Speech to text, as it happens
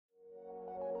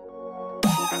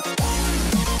Alright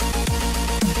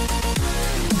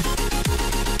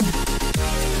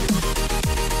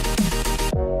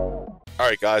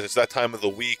guys, it's that time of the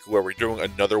week where we're doing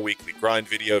another weekly grind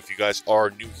video. If you guys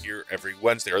are new here every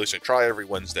Wednesday, or at least I try every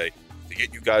Wednesday to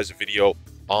get you guys a video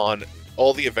on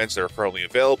all the events that are currently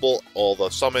available, all the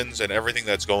summons, and everything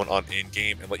that's going on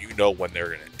in-game, and let you know when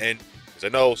they're going to end. Because I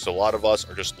know so a lot of us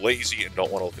are just lazy and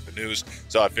don't want to look at the news,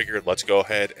 so I figured let's go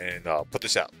ahead and put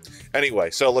this out.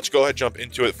 Anyway, so let's go ahead and jump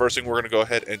into it. First thing we're going to go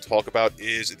ahead and talk about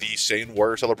is the Saiyan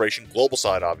Warrior Celebration global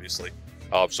side, obviously.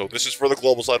 So this is for the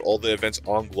global side, all the events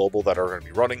on global that are going to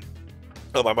be running.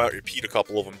 I might repeat a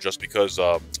couple of them just because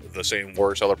the Saiyan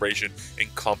Warrior Celebration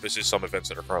encompasses some events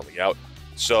that are currently out.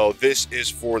 So this is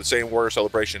for the Saiyan Warrior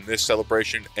Celebration. This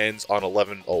celebration ends on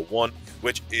 11/01,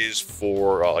 which is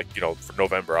for for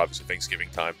November, obviously Thanksgiving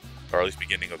time, or at least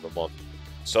beginning of the month.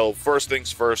 So first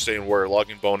things first, Saiyan Warrior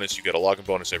login bonus. You get a login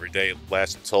bonus every day. It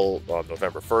lasts until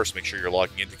November 1st. Make sure you're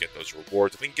logging in to get those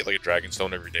rewards. I think you get like a Dragon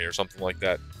Stone every day or something like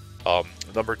that.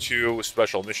 Number 2,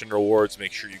 special mission rewards.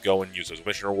 Make sure you go and use those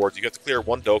mission rewards. You get to clear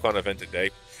 1 Dokkan event a day,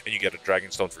 and you get a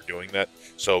Dragon Stone for doing that.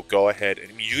 So go ahead,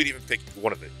 and you could even pick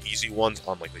one of the easy ones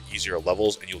on like the easier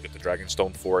levels, and you'll get the Dragon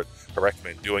Stone for it. I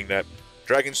recommend doing that.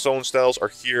 Dragon Stone styles are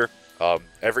here.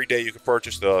 Every day you can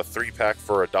purchase the 3-pack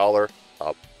for $1,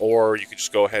 or you can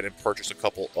just go ahead and purchase a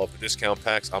couple of the discount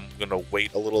packs. I'm going to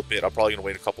wait a little bit. I'm probably going to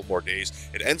wait a couple more days.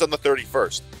 It ends on the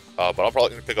 31st. But I'm probably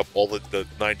going to pick up all the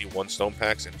 91 stone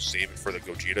packs and save it for the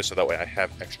Gogeta, so that way I have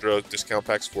extra discount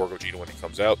packs for Gogeta when it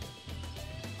comes out.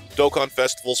 Dokkan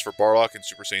Festivals for Bardock and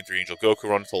Super Saiyan 3 Angel Goku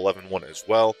run until 11/1 as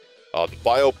well. The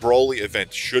Bio Broly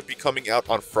event should be coming out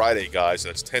on Friday, guys.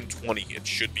 That's 10/20. It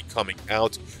should be coming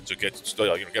out, so get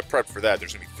prepped for that.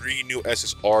 There's going to be 3 new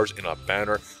SSRs in a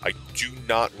banner. I do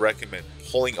not recommend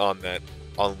pulling on that.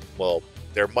 Well,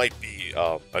 there might be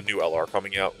a new LR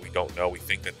coming out. We don't know. We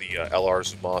think that the LR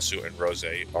Zumasu and Rose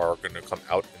are going to come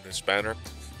out in this banner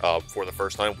for the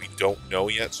first time. We don't know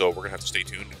yet, so we're going to have to stay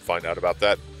tuned and find out about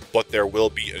that. But there will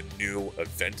be a new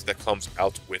event that comes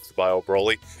out with the Bio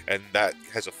Broly, and that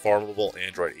has a farmable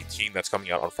Android 18 that's coming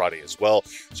out on Friday as well.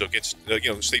 So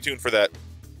stay tuned for that.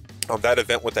 That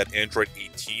event with that Android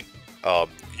 18.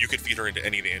 You could feed her into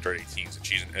any of the Android 18s, and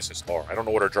she's an SSR. I don't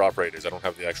know what her drop rate is. I don't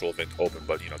have the actual event open,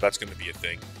 but that's going to be a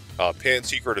thing. Pan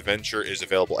Secret Adventure is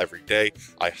available every day.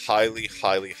 I highly,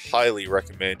 highly, highly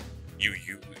recommend you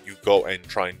go and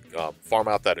try and farm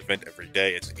out that event every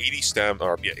day. It's 80 stem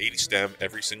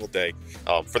every single day.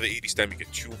 For the 80 stem, you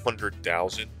get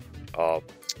 200,000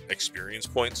 experience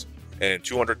points. And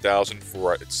 200,000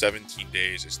 for 17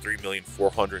 days is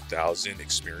 3,400,000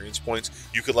 experience points.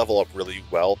 You could level up really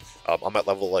well. I'm at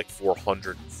level like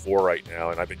 404 right now,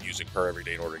 and I've been using her every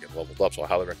day in order to get leveled up, so I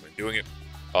highly recommend doing it.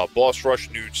 Boss Rush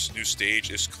new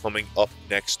stage is coming up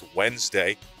next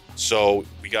Wednesday, so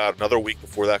we got another week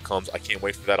before that comes. I can't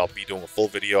wait for that. I'll be doing a full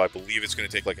video. I believe it's going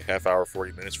to take like a half hour,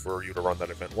 40 minutes for you to run that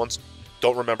event once.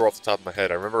 Don't remember off the top of my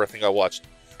head.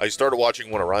 I started watching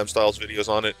one of Rhyme Styles' videos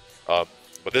on it.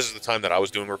 But this is the time that I was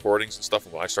doing recordings and stuff,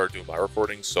 and when I started doing my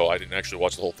recordings, so I didn't actually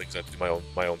watch the whole thing, because I had to do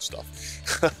my own stuff.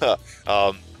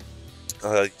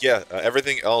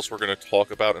 Everything else we're going to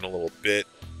talk about in a little bit.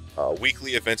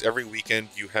 Weekly events, every weekend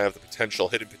you have the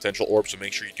hidden potential orbs, so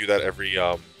make sure you do that every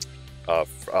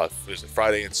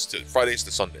Fridays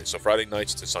to Sundays. So Friday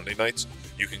nights to Sunday nights,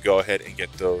 you can go ahead and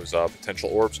get those potential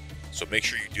orbs. So make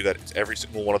sure you do that. It's every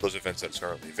single one of those events that's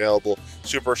currently available.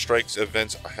 Super Strikes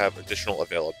events have additional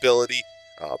availability.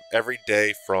 Every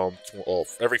day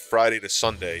every Friday to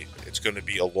Sunday, it's going to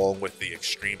be along with the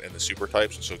Extreme and the Super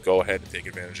types, so go ahead and take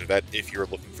advantage of that if you're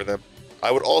looking for them. I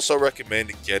would also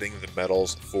recommend getting the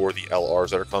medals for the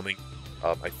LRs that are coming.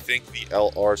 I think the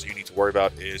LRs you need to worry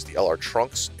about is the LR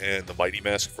Trunks and the Mighty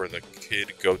Mask for the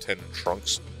Kid, Goten, and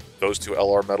Trunks. Those 2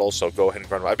 LR medals, so go ahead and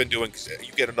grind them. I've been doing,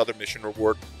 you get another mission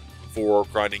reward for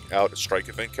grinding out a Strike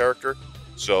event character.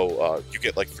 So you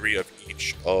get like 3 of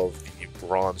each of the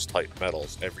bronze type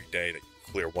medals every day that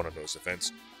you clear one of those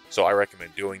events. So I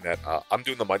recommend doing that. I'm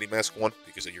doing the Mighty Mask one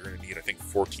because you're going to need, I think,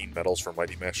 14 medals for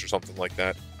Mighty Mask or something like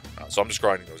that. So I'm just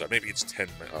grinding those out. Maybe it's 10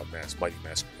 Mighty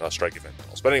Mask Strike event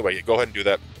medals. But anyway, go ahead and do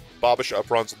that. Baba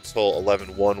Shop runs until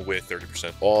 11/1 with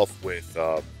 30% off.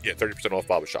 30% off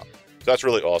Baba Shop. So that's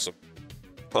really awesome.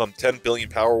 10 billion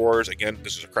Power Wars. Again,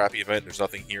 this is a crappy event. There's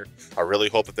nothing here. I really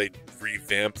hope that they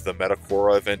revamp the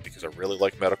Metacora event because I really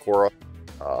like Metacora.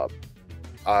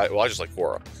 I just like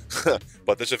Korra.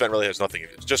 But this event really has nothing.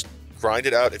 It's just grind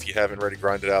it out if you haven't already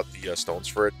grinded out the stones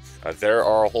for it. There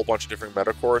are a whole bunch of different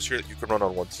Metacoras here that you can run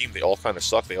on one team. They all kind of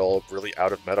suck. They all really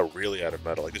out of meta.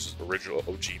 Like, this is original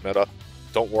OG meta.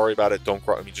 Don't worry about it.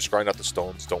 Just grind out the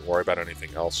stones. Don't worry about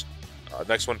anything else.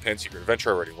 Next one, Pan Secret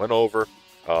Adventure, I already went over.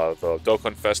 The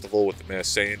Dokkan Festival with the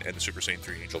Masked Saiyan and the Super Saiyan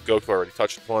 3 Angel Goku, I already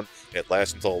touched upon. It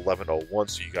lasts until 11:01,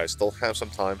 so you guys still have some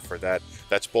time for that.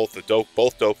 That's both the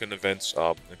both Dokkan events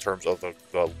in terms of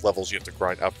the levels you have to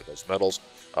grind out for those medals.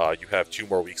 You have 2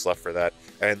 more weeks left for that,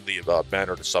 and the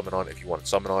banner to summon on if you want to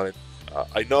summon on it.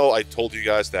 I know I told you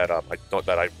guys that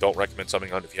I don't recommend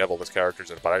summoning on if you have all those characters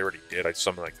in it, but I already did. I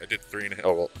did 3.5,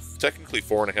 well, technically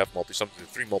 4.5 multi-summons,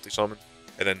 3 multi-summons,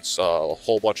 and then a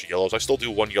whole bunch of yellows. I still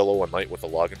do 1 yellow one night with the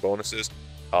login bonuses.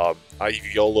 I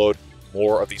YOLO'd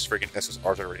more of these freaking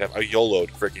SSRs I already have. I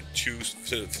YOLO'd freaking 2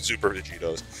 Super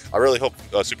Vegetos. I really hope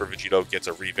Super Vegeto gets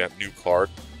a revamped new card,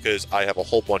 because I have a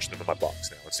whole bunch of them in my box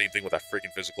now. And same thing with that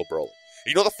freaking physical Broly.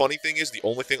 You know, the funny thing is, the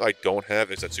only thing I don't have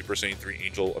is that Super Saiyan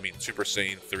 3 Super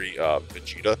Saiyan 3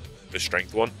 Vegeta, the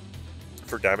strength one,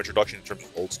 for damage reduction in terms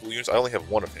of old school units. I only have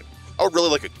 1 of him. I would really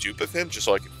like a dupe of him, just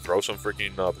so I can throw some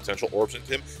freaking potential orbs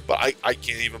into him, but I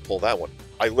can't even pull that one.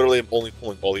 I literally am only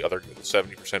pulling all the other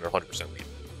 70% or 100% lead.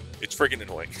 It's freaking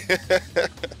annoying.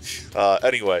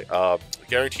 Anyway,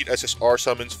 guaranteed SSR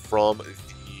summons from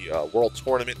the World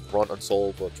Tournament run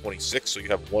until the 26th, so you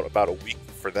have about a week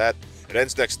for that. It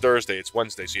ends next Thursday. It's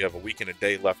Wednesday, so you have a week and a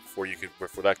day left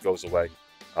before that goes away.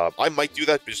 I might do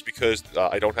that just because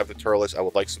I don't have the Turles. I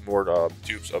would like some more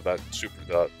dupes of that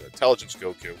the Intelligence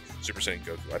Goku, Super Saiyan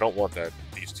Goku. I don't want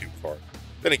these 2 cards.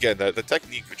 Then again, the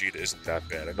Technique Vegeta isn't that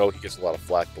bad. I know he gets a lot of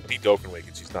flack, but when he Dokkan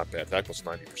Awakens, he's not bad. Attack plus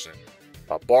 90%.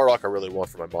 Bardock I really want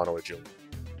for my Mono Agility.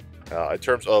 In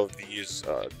terms of these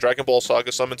Dragon Ball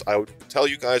Saga summons, I would tell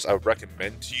you guys, I would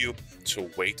recommend to you to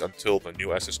wait until the new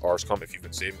SSRs come if you've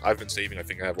been saving. I've been saving, I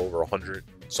think I have over 100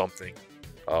 something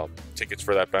tickets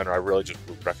for that banner. I really just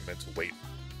would recommend to wait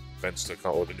events to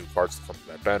come, or the new cards to come to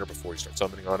that banner before you start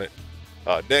summoning on it.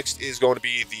 Next is going to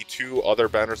be the 2 other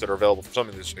banners that are available for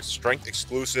summoning. This is Strength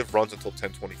Exclusive, runs until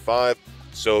 10/25,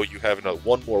 so you have another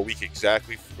 1 more week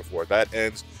exactly before that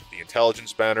ends. The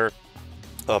Intelligence banner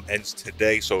ends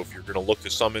today, so if you're going to look to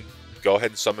summon, go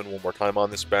ahead and summon 1 more time on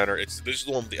this banner. This is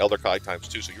the one with the Elder Kai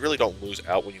 ×2, so you really don't lose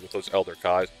out when you get those Elder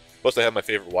Kais. Plus, I have my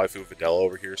favorite waifu, Videla,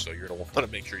 over here, so you're going to want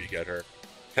to make sure you get her.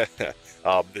 The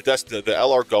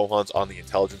LR Gohans on the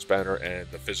Intelligence banner, and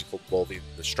the physical, well, the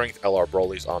Strength LR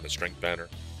Broly's on the Strength banner.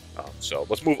 So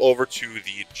let's move over to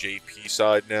the JP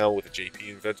side now with the JP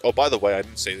event. Oh, by the way, I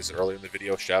didn't say this earlier in the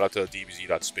video. Shout out to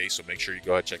DBZ.space, so make sure you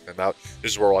go ahead and check them out.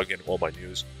 This is where I'm getting all my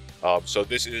news. So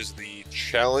this is the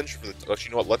challenge for the. Actually,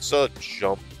 you know what? Let's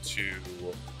jump to.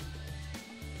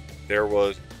 There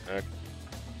was a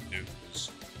news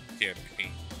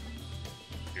campaign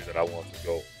here that I want to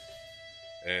go,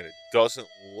 and it doesn't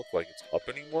look like it's up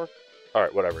anymore. All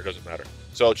right, whatever. It doesn't matter.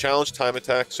 So challenge time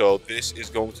attack. So this is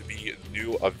going to be a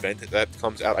new event that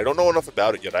comes out. I don't know enough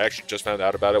about it yet. I actually just found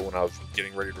out about it when I was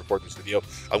getting ready to record this video.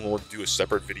 I'm going to do a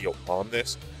separate video on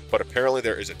this, but apparently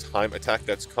there is a time attack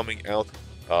that's coming out.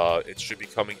 It should be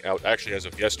coming out, actually as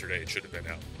of yesterday, it should have been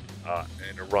out,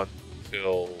 and it run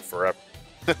till forever,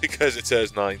 because it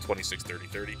says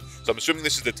 9/26/30/30. So I'm assuming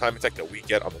this is the time attack that we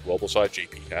get on the global side.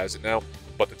 JP has it now,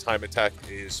 but the time attack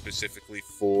is specifically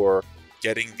for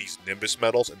getting these Nimbus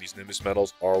medals, and these Nimbus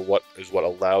medals are what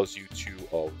allows you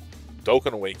to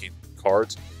Dokkan Awaken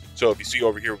cards. So if you see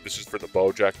over here, this is for the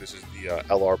Bojack. This is the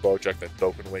LR Bojack that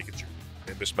Dokkan Awakens your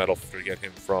Nimbus medal to get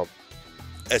him from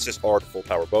SSR to full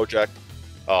power Bojack.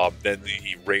 Then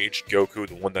the Raged Goku,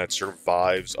 the one that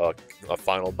survives a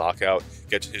final knockout,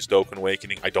 gets his Dokkan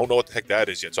Awakening. I don't know what the heck that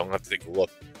is yet, so I'm going to have to take a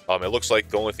look. It looks like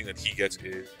the only thing that he gets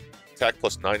is attack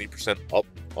plus 90% up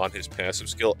on his passive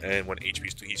skill, and when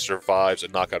he survives a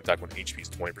knockout attack when HP is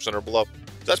 20% or below.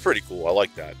 So that's pretty cool. I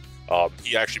like that.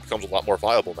 He actually becomes a lot more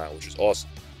viable now, which is awesome.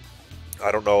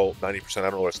 I don't know 90%. I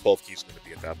don't know what his 12 key is going to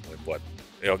be at that point, but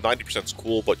 90% is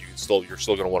cool. But you're still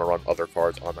going to want to run other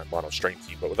cards on that mono strength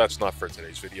team. But that's not for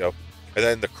today's video. And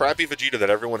then the crappy Vegeta that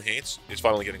everyone hates is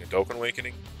finally getting a Dokkan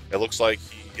Awakening. It looks like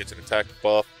he gets an attack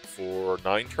buff for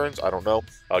 9 turns. I don't know.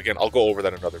 Again, I'll go over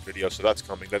that in another video. So that's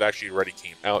coming. That actually already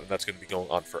came out, and that's going to be going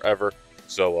on forever.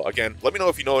 So again, let me know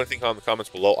if you know anything in the comments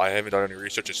below. I haven't done any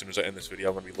research. As soon as I end this video,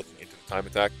 I'm going to be looking into the time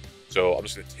attack. So I'm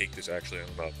just going to take this, actually,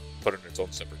 I'm going to put it in its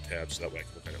own separate tab so that way I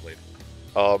can look at it later.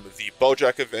 The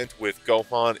Bojack event with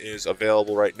Gohan is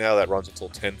available right now. That runs until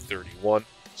 10/31.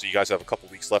 So you guys have a couple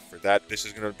weeks left for that. This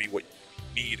is going to be what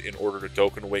you need in order to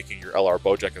Dokkan Awaken your LR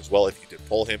Bojack as well. If you did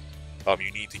pull him,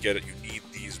 you need to get it. You need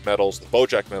these medals, the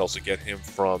Bojack medals, to get him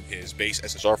from his base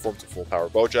SSR form to full power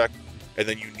Bojack. And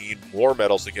then you need more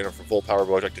medals to get him from full power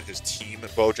Bojack to his team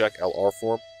Bojack LR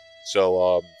form.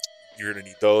 So you're going to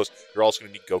need those. You're also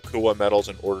going to need Gokua medals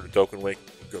in order to Dokkan Awaken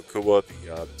Gokua,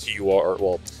 the TUR,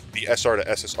 well, the SR to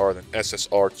SSR, then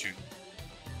SSR to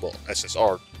well,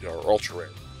 SSR, or Ultra Rare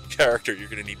character, you're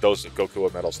going to need those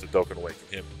Goku medals to Dokkan Awaken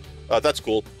him. That's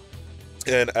cool.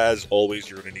 And as always,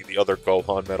 you're going to need the other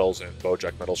Gohan medals and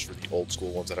Bojack medals for the old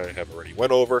school ones that I have already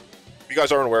went over. If you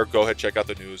guys aren't aware, go ahead, check out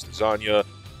the news. The Zanya,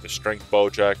 the Strength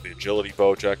Bojack, the Agility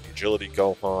Bojack, the Agility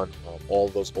Gohan, all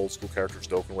of those old school characters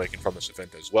Dokkan Awaken from this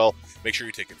event as well. Make sure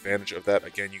you take advantage of that.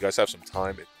 Again, you guys have some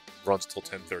time. It runs till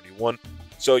 10/31.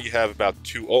 So you have about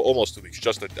almost 2 weeks,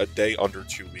 just a day under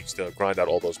 2 weeks to grind out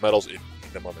all those medals if you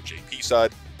need them on the JP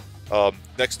side.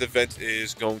 Next event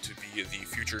is going to be the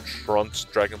Future Trunks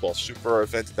Dragon Ball Super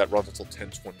event that runs until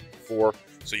 10/24.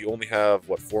 So you only have,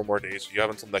 what, 4 more days? You have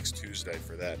until next Tuesday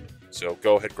for that. So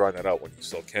go ahead, grind that out when you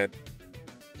still can.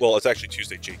 Well, it's actually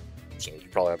Tuesday G, so you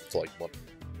probably have until like Monday.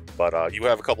 But you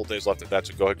have a couple days left of that,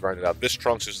 so go ahead, grind it out. This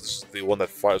Trunks is the one that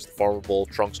fires the farmable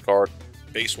Trunks card.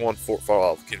 Base one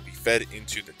can be fed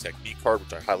into the Technique card,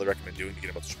 which I highly recommend doing to get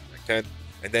him up to Super Rank 10.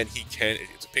 And then he can,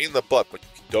 it's a pain in the butt, but you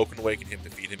can Dokkan Awaken him to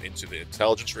feed him into the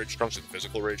Intelligence Rage Trunks and the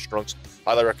Physical Rage Trunks.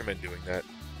 Highly recommend doing that.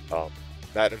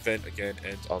 That event, again,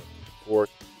 ends on the 4th.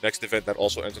 Next event that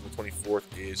also ends on the 24th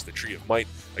is the Tree of Might.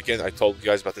 Again, I told you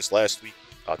guys about this last week.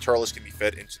 Turles can be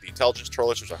fed into the Intelligence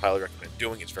Turles, which I highly recommend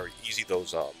doing. It's very easy.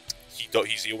 Those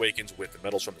he Z-Awakens with the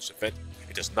medals from this event.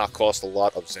 It does not cost a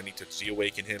lot of Zenny to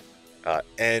Z-Awaken him.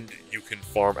 And you can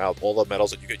farm out all the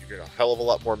medals that you get. You get a hell of a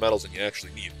lot more medals than you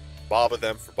actually need. Baba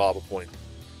them for Baba point.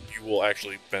 You will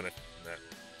actually benefit from that.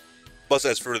 Plus,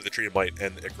 as for the Tree of Might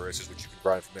and the Icaruses, which you can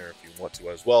grind from there if you want to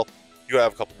as well. You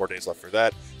have a couple more days left for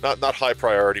that. Not high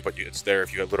priority, but it's there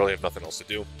if you literally have nothing else to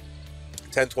do.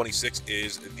 10/26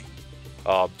 is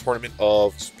the Tournament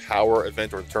of Power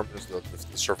event, or the tournament is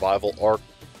the survival arc.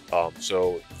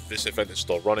 So this event is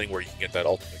still running, where you can get that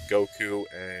Ultimate Goku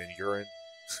and Urine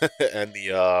and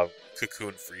the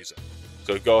Cocoon Frieza.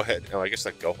 So go ahead. Oh, I guess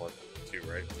that Gohan too,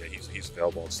 right? Yeah, he's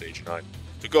available on stage 9.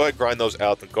 So go ahead, grind those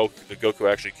out. The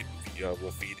Goku actually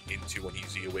will feed into, when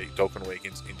he's Dokkan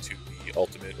Awakens, into the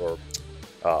Ultimate, or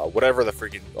whatever the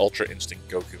freaking Ultra Instinct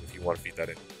Goku, if you want to feed that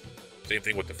in. Same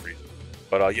thing with the Frieza.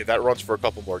 But yeah, that runs for a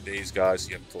couple more days, guys.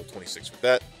 You have until 26 with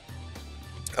that.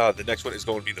 The next one is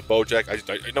going to be the Bojack.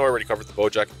 I know I already covered the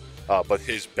Bojack, but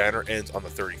his banner ends on the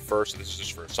 31st, so this is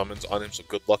just for summons on him, so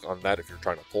good luck on that if you're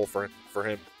trying to pull for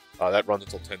him. That runs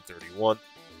until 10/31.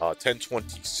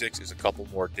 10/26 is a couple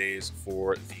more days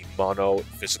for the Mono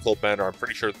Physical banner. I'm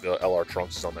pretty sure the LR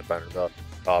Trunks is on that banner. The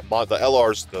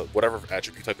LRs, whatever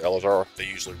attribute type the LRs are, they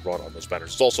usually run on those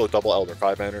banners. It's also a double Elder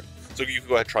Kai banner, so you can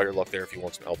go ahead and try your luck there if you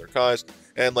want some Elder Kais.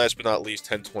 And last but not least,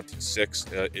 10/26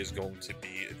 is going to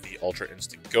be the Ultra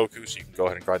Instinct Goku, so you can go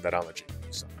ahead and grind that out on the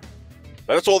JP side.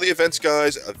 That's all the events,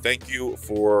 guys. Thank you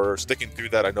for sticking through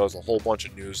that. I know there's a whole bunch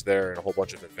of news there and a whole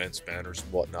bunch of events, banners,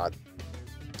 and whatnot.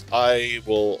 I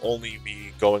will only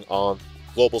be going on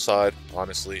global side,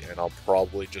 honestly, and I'm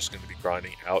probably just going to be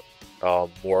grinding out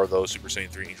more of those Super Saiyan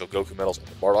 3 Angel Goku medals and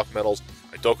the Bardock medals.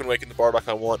 I Dokkan Awaken the Bardock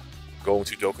I want. I'm going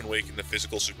to Dokkan Awaken the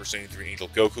physical Super Saiyan 3 Angel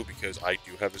Goku because I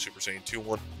do have the Super Saiyan 2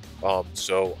 one.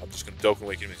 So I'm just going to Dokkan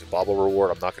Awaken him as a Bobble reward.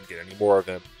 I'm not going to get any more of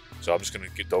them. So I'm just going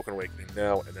to get Dokkan Awaken him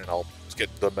now, and then I'll get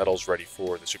the medals ready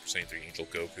for the Super Saiyan 3 Angel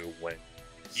Goku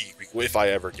if I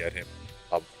ever get him.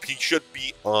 He should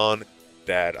be on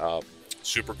that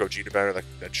Super Gogeta banner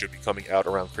that should be coming out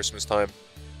around Christmas time.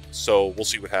 So we'll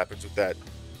see what happens with that.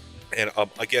 And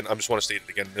again, I just want to state it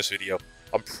again in this video.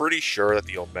 I'm pretty sure that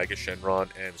the Omega Shenron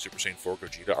and the Super Saiyan 4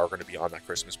 Gogeta are going to be on that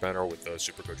Christmas banner with the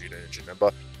Super Gogeta and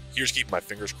Janemba. Here's keeping my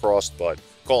fingers crossed, but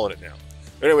calling it now.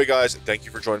 Anyway, guys, thank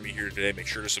you for joining me here today. Make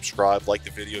sure to subscribe, like the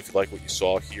video if you like what you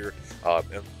saw here.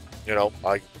 And you know,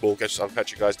 I'll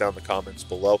catch you guys down in the comments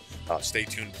below. Stay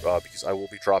tuned because I will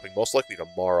be dropping most likely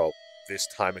tomorrow this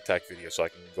time attack video, so I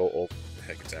can go over what the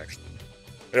heck it's actually.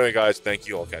 Anyway, guys, thank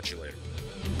you. I'll catch you later.